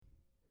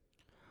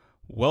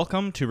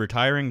Welcome to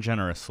Retiring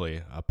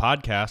Generously, a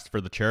podcast for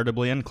the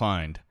charitably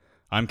inclined.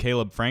 I'm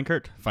Caleb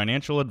Frankert,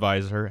 financial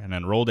advisor and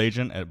enrolled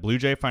agent at Blue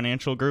Jay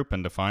Financial Group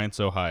in Defiance,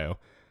 Ohio.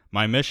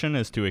 My mission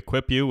is to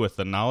equip you with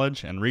the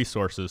knowledge and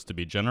resources to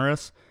be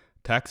generous,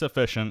 tax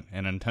efficient,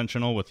 and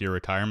intentional with your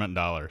retirement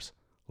dollars.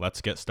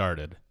 Let's get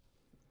started.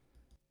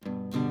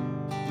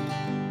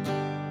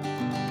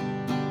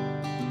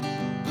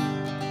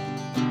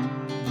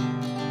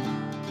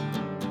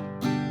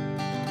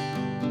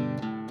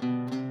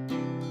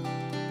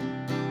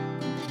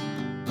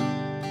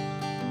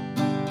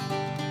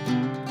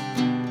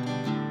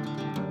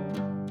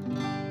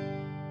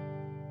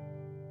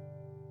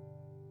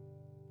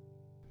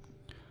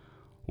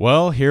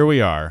 Well, here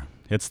we are.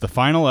 It's the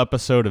final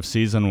episode of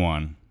Season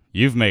 1.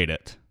 You've made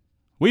it.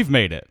 We've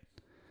made it.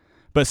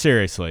 But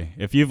seriously,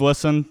 if you've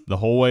listened the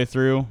whole way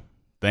through,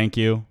 thank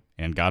you,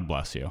 and God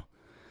bless you.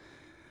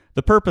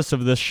 The purpose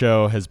of this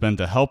show has been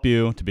to help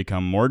you to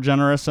become more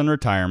generous in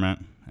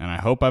retirement, and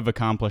I hope I've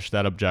accomplished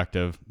that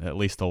objective at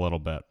least a little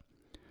bit.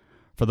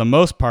 For the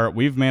most part,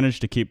 we've managed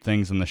to keep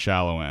things in the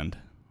shallow end.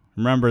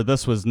 Remember,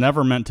 this was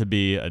never meant to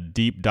be a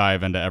deep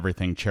dive into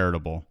everything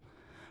charitable,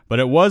 but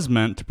it was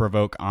meant to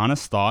provoke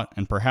honest thought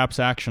and perhaps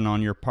action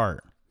on your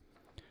part.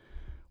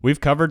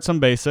 We've covered some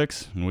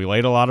basics, and we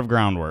laid a lot of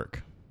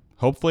groundwork.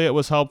 Hopefully it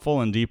was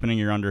helpful in deepening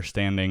your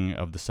understanding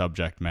of the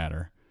subject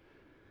matter.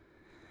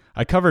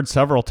 I covered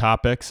several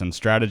topics and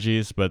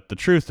strategies, but the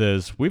truth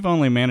is, we've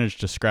only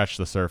managed to scratch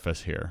the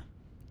surface here.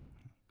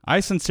 I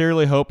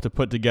sincerely hope to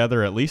put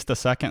together at least a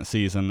second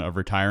season of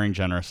Retiring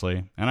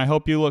Generously, and I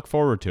hope you look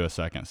forward to a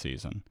second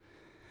season.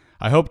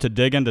 I hope to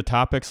dig into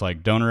topics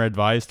like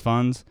donor-advised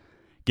funds,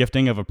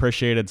 gifting of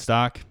appreciated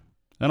stock,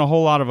 and a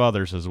whole lot of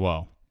others as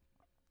well.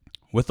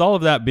 With all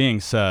of that being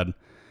said,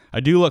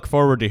 I do look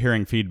forward to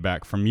hearing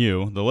feedback from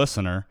you, the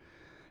listener,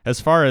 as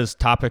far as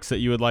topics that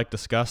you would like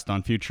discussed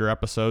on future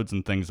episodes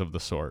and things of the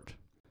sort.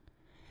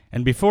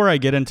 And before I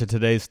get into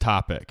today's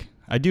topic,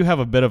 I do have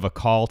a bit of a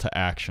call to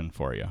action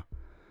for you.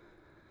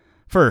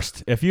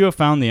 First, if you have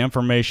found the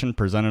information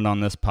presented on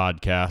this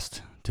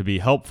podcast to be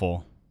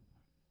helpful,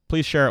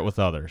 please share it with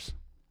others.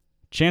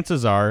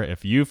 Chances are,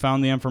 if you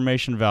found the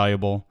information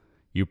valuable,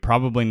 you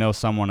probably know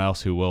someone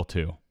else who will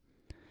too.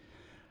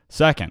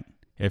 Second,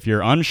 if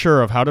you're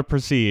unsure of how to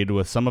proceed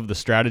with some of the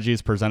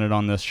strategies presented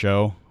on this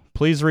show,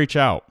 please reach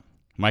out.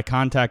 My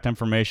contact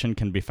information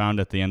can be found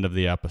at the end of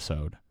the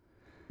episode.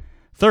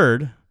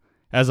 Third,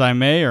 as I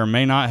may or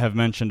may not have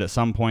mentioned at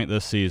some point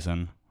this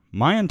season,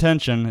 my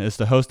intention is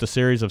to host a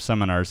series of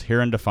seminars here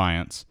in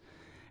Defiance,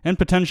 and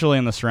potentially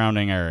in the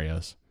surrounding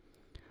areas.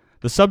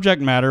 The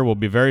subject matter will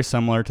be very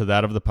similar to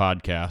that of the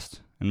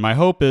podcast, and my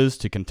hope is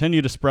to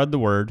continue to spread the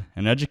word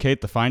and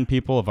educate the fine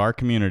people of our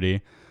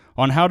community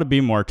on how to be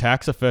more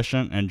tax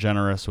efficient and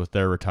generous with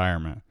their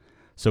retirement.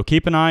 So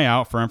keep an eye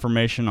out for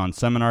information on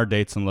seminar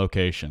dates and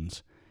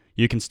locations.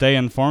 You can stay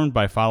informed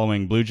by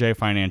following Blue Jay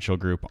Financial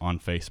Group on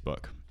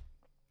Facebook.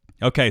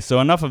 Okay, so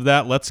enough of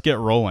that, let's get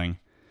rolling.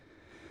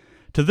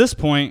 To this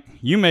point,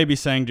 you may be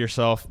saying to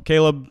yourself,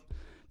 Caleb,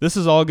 this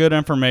is all good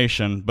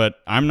information, but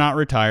I'm not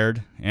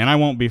retired, and I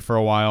won't be for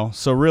a while,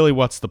 so really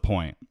what's the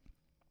point?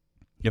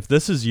 If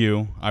this is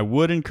you, I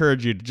would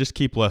encourage you to just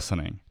keep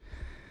listening.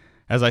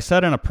 As I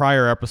said in a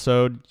prior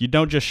episode, you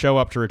don't just show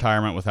up to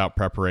retirement without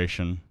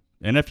preparation,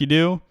 and if you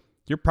do,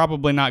 you're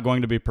probably not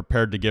going to be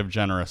prepared to give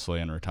generously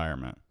in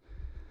retirement.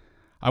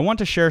 I want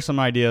to share some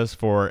ideas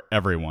for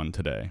everyone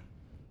today.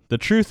 The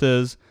truth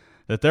is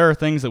that there are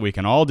things that we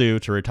can all do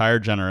to retire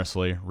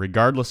generously,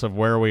 regardless of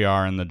where we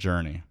are in the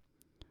journey.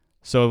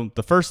 So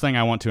the first thing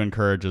I want to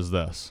encourage is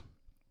this.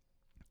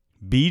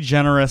 Be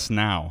generous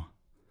now.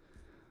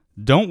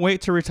 Don't wait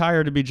to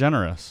retire to be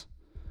generous.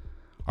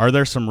 Are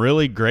there some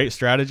really great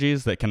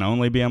strategies that can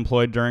only be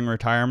employed during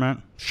retirement?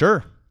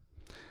 Sure.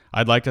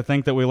 I'd like to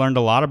think that we learned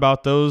a lot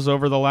about those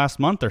over the last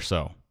month or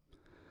so.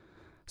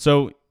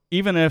 So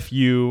even if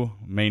you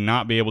may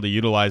not be able to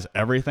utilize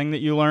everything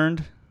that you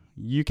learned,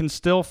 you can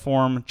still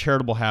form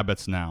charitable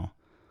habits now.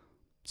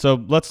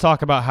 So let's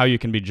talk about how you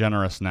can be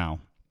generous now.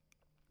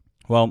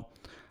 Well,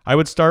 I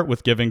would start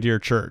with giving to your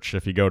church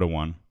if you go to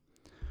one.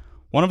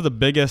 One of the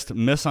biggest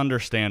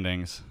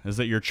misunderstandings is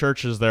that your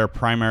church is there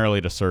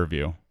primarily to serve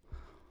you.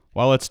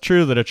 While it's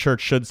true that a church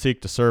should seek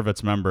to serve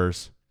its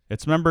members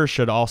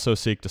should also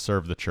seek to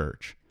serve the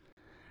church.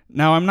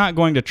 Now, I'm not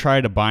going to try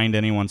to bind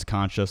anyone's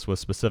conscience with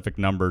specific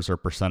numbers or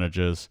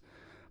percentages,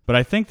 but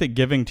I think that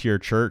giving to your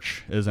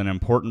church is an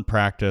important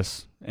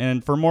practice,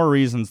 and for more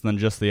reasons than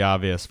just the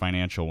obvious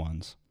financial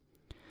ones.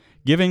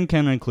 Giving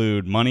can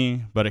include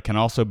money, but it can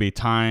also be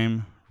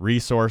time,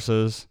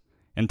 resources,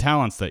 and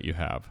talents that you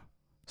have.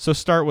 So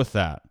start with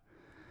that.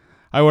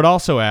 I would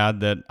also add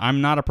that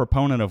I'm not a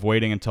proponent of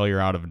waiting until you're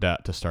out of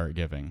debt to start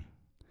giving.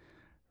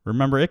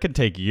 Remember, it could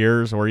take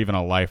years or even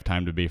a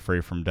lifetime to be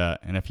free from debt,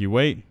 and if you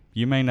wait,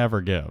 you may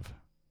never give.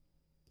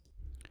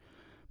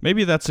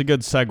 Maybe that's a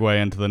good segue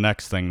into the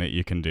next thing that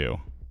you can do.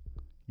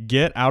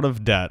 Get out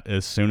of debt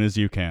as soon as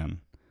you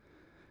can.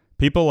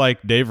 People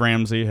like Dave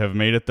Ramsey have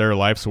made it their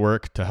life's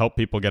work to help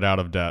people get out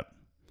of debt.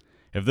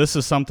 If this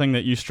is something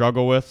that you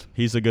struggle with,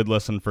 he's a good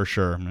listen for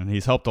sure, and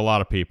he's helped a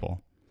lot of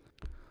people.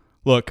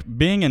 Look,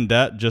 being in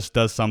debt just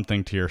does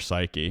something to your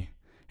psyche,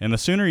 and the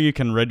sooner you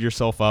can rid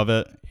yourself of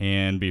it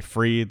and be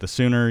free, the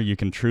sooner you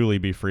can truly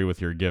be free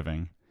with your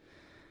giving.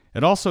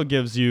 It also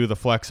gives you the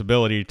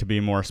flexibility to be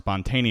more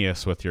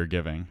spontaneous with your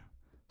giving.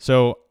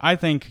 So I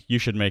think you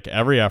should make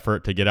every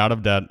effort to get out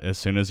of debt as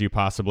soon as you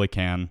possibly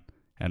can,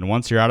 and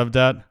once you're out of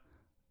debt,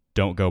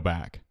 don't go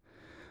back.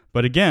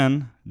 But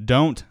again,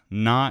 don't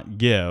not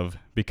give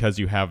because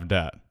you have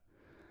debt.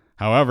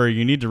 However,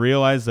 you need to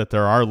realize that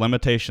there are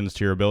limitations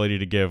to your ability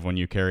to give when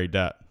you carry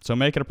debt, so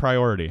make it a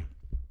priority.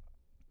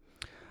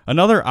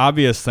 Another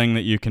obvious thing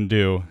that you can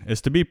do is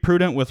to be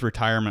prudent with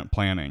retirement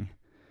planning.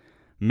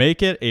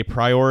 Make it a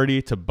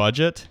priority to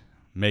budget,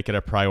 make it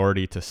a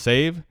priority to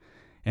save,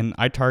 and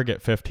I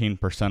target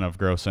 15% of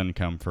gross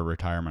income for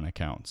retirement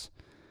accounts.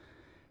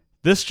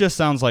 This just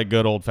sounds like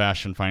good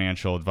old-fashioned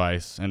financial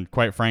advice, and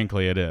quite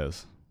frankly it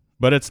is.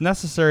 But it's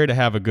necessary to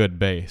have a good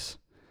base.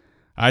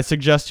 I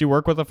suggest you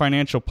work with a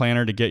financial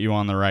planner to get you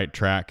on the right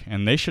track,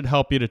 and they should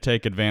help you to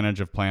take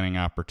advantage of planning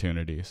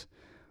opportunities.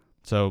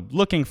 So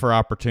looking for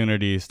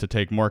opportunities to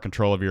take more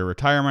control of your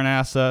retirement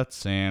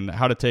assets and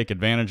how to take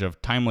advantage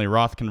of timely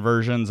Roth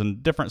conversions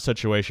and different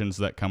situations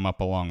that come up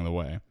along the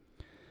way.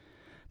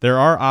 There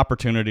are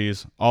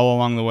opportunities all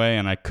along the way,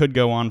 and I could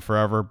go on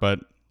forever, but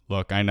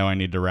look, I know I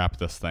need to wrap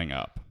this thing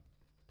up.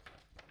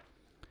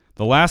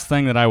 The last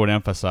thing that I would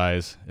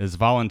emphasize is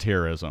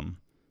volunteerism.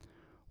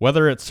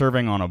 Whether it's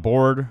serving on a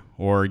board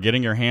or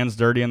getting your hands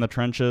dirty in the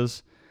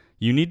trenches,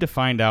 you need to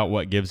find out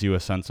what gives you a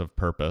sense of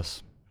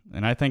purpose,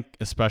 and I think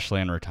especially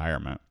in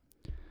retirement.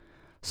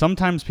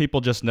 Sometimes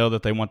people just know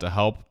that they want to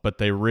help, but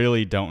they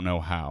really don't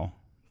know how.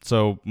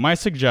 So my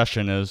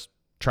suggestion is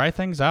try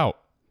things out.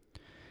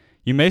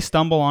 You may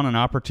stumble on an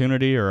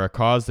opportunity or a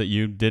cause that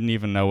you didn't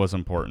even know was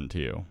important to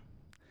you.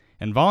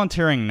 And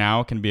volunteering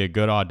now can be a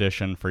good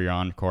audition for your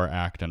encore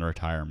act in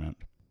retirement.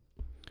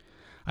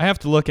 I have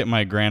to look at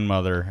my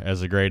grandmother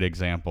as a great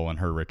example in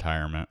her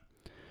retirement.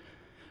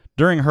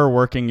 During her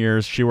working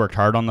years, she worked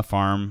hard on the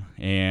farm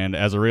and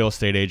as a real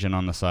estate agent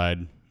on the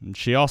side.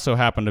 She also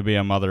happened to be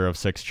a mother of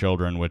 6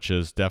 children, which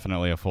is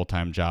definitely a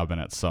full-time job in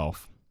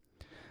itself.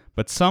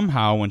 But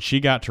somehow, when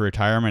she got to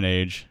retirement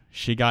age,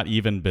 she got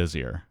even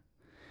busier.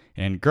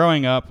 And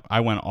growing up, I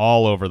went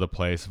all over the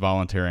place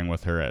volunteering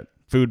with her at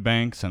food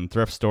banks and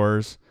thrift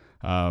stores,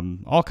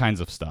 all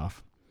kinds of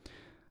stuff.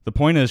 The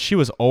point is, she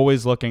was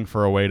always looking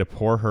for a way to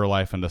pour her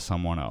life into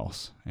someone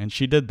else, and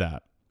she did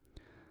that.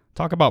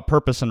 Talk about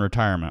purpose in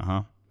retirement,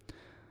 huh?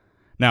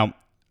 Now,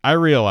 I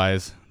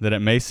realize that it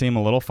may seem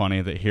a little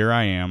funny that here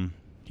I am,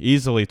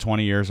 easily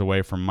 20 years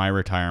away from my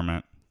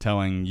retirement,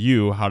 telling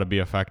you how to be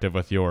effective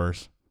with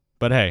yours.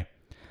 But hey,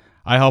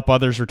 I help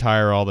others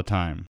retire all the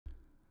time.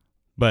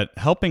 But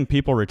helping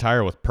people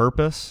retire with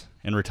purpose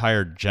and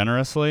retire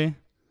generously,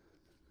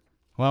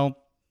 well,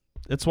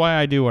 it's why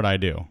I do what I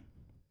do.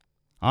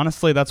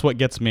 Honestly, that's what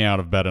gets me out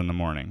of bed in the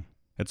morning.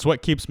 It's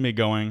what keeps me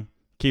going,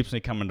 keeps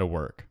me coming to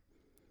work.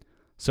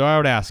 So I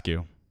would ask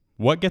you,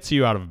 what gets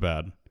you out of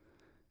bed,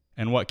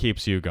 and what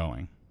keeps you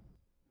going?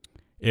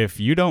 If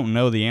you don't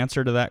know the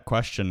answer to that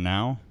question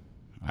now,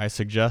 I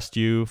suggest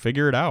you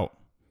figure it out.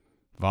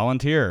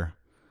 Volunteer.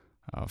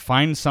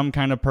 Find some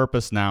kind of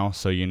purpose now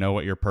so you know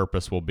what your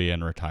purpose will be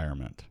in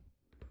retirement.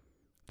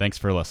 Thanks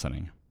for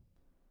listening.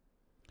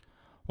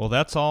 Well,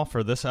 that's all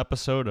for this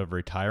episode of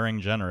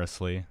Retiring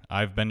Generously.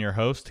 I've been your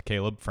host,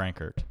 Caleb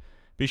Frankert.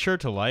 Be sure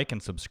to like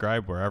and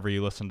subscribe wherever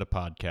you listen to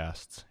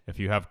podcasts. If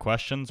you have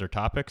questions or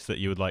topics that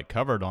you would like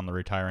covered on the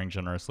Retiring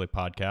Generously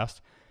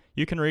podcast,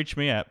 you can reach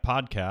me at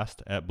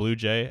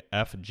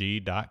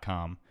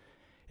podcast@bluejfg.com.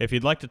 If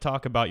you'd like to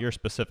talk about your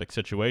specific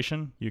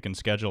situation, you can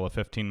schedule a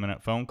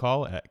 15-minute phone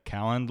call at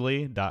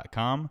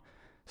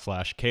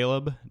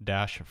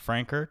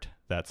calendly.com/Caleb-Frankert.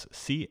 That's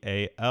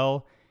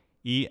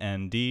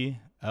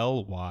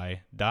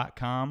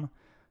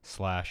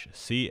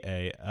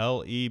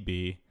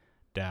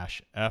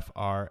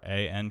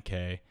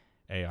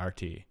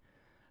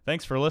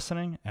Thanks for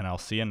listening, and I'll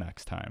see you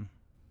next time.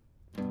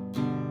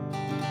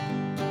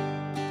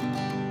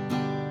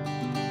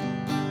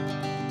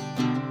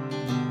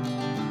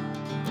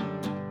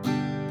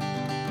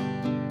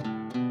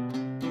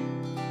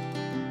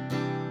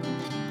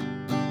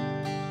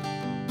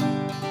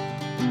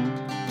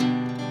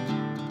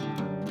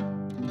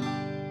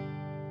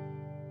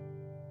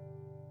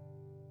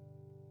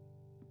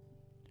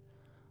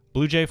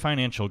 Blue Jay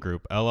Financial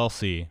Group,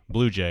 LLC,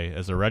 Blue Jay,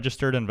 is a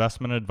registered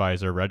investment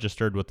advisor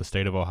registered with the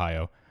state of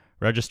Ohio.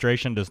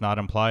 Registration does not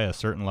imply a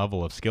certain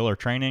level of skill or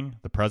training.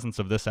 The presence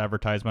of this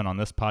advertisement on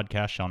this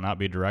podcast shall not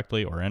be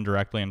directly or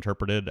indirectly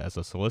interpreted as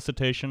a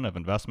solicitation of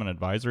investment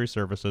advisory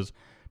services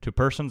to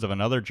persons of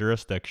another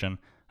jurisdiction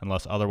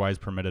unless otherwise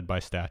permitted by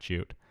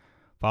statute.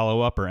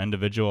 Follow-up or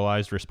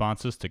individualized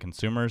responses to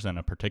consumers in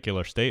a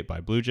particular state by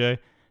Blue Jay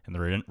and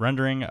the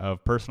rendering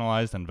of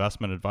personalized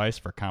investment advice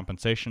for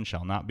compensation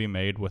shall not be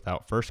made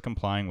without first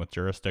complying with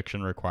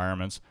jurisdiction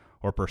requirements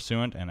or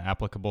pursuant an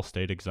applicable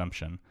state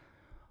exemption.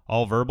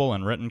 All verbal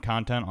and written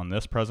content on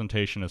this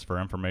presentation is for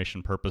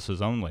information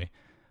purposes only.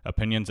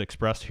 Opinions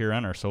expressed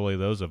herein are solely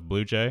those of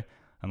Blue Jay,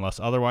 unless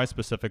otherwise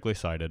specifically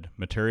cited.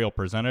 Material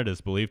presented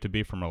is believed to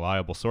be from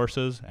reliable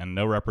sources, and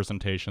no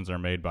representations are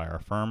made by our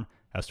firm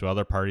as to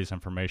other parties'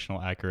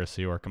 informational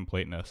accuracy or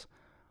completeness.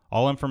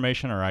 All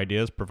information or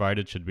ideas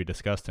provided should be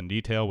discussed in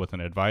detail with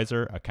an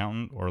advisor,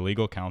 accountant, or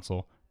legal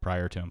counsel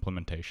prior to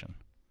implementation.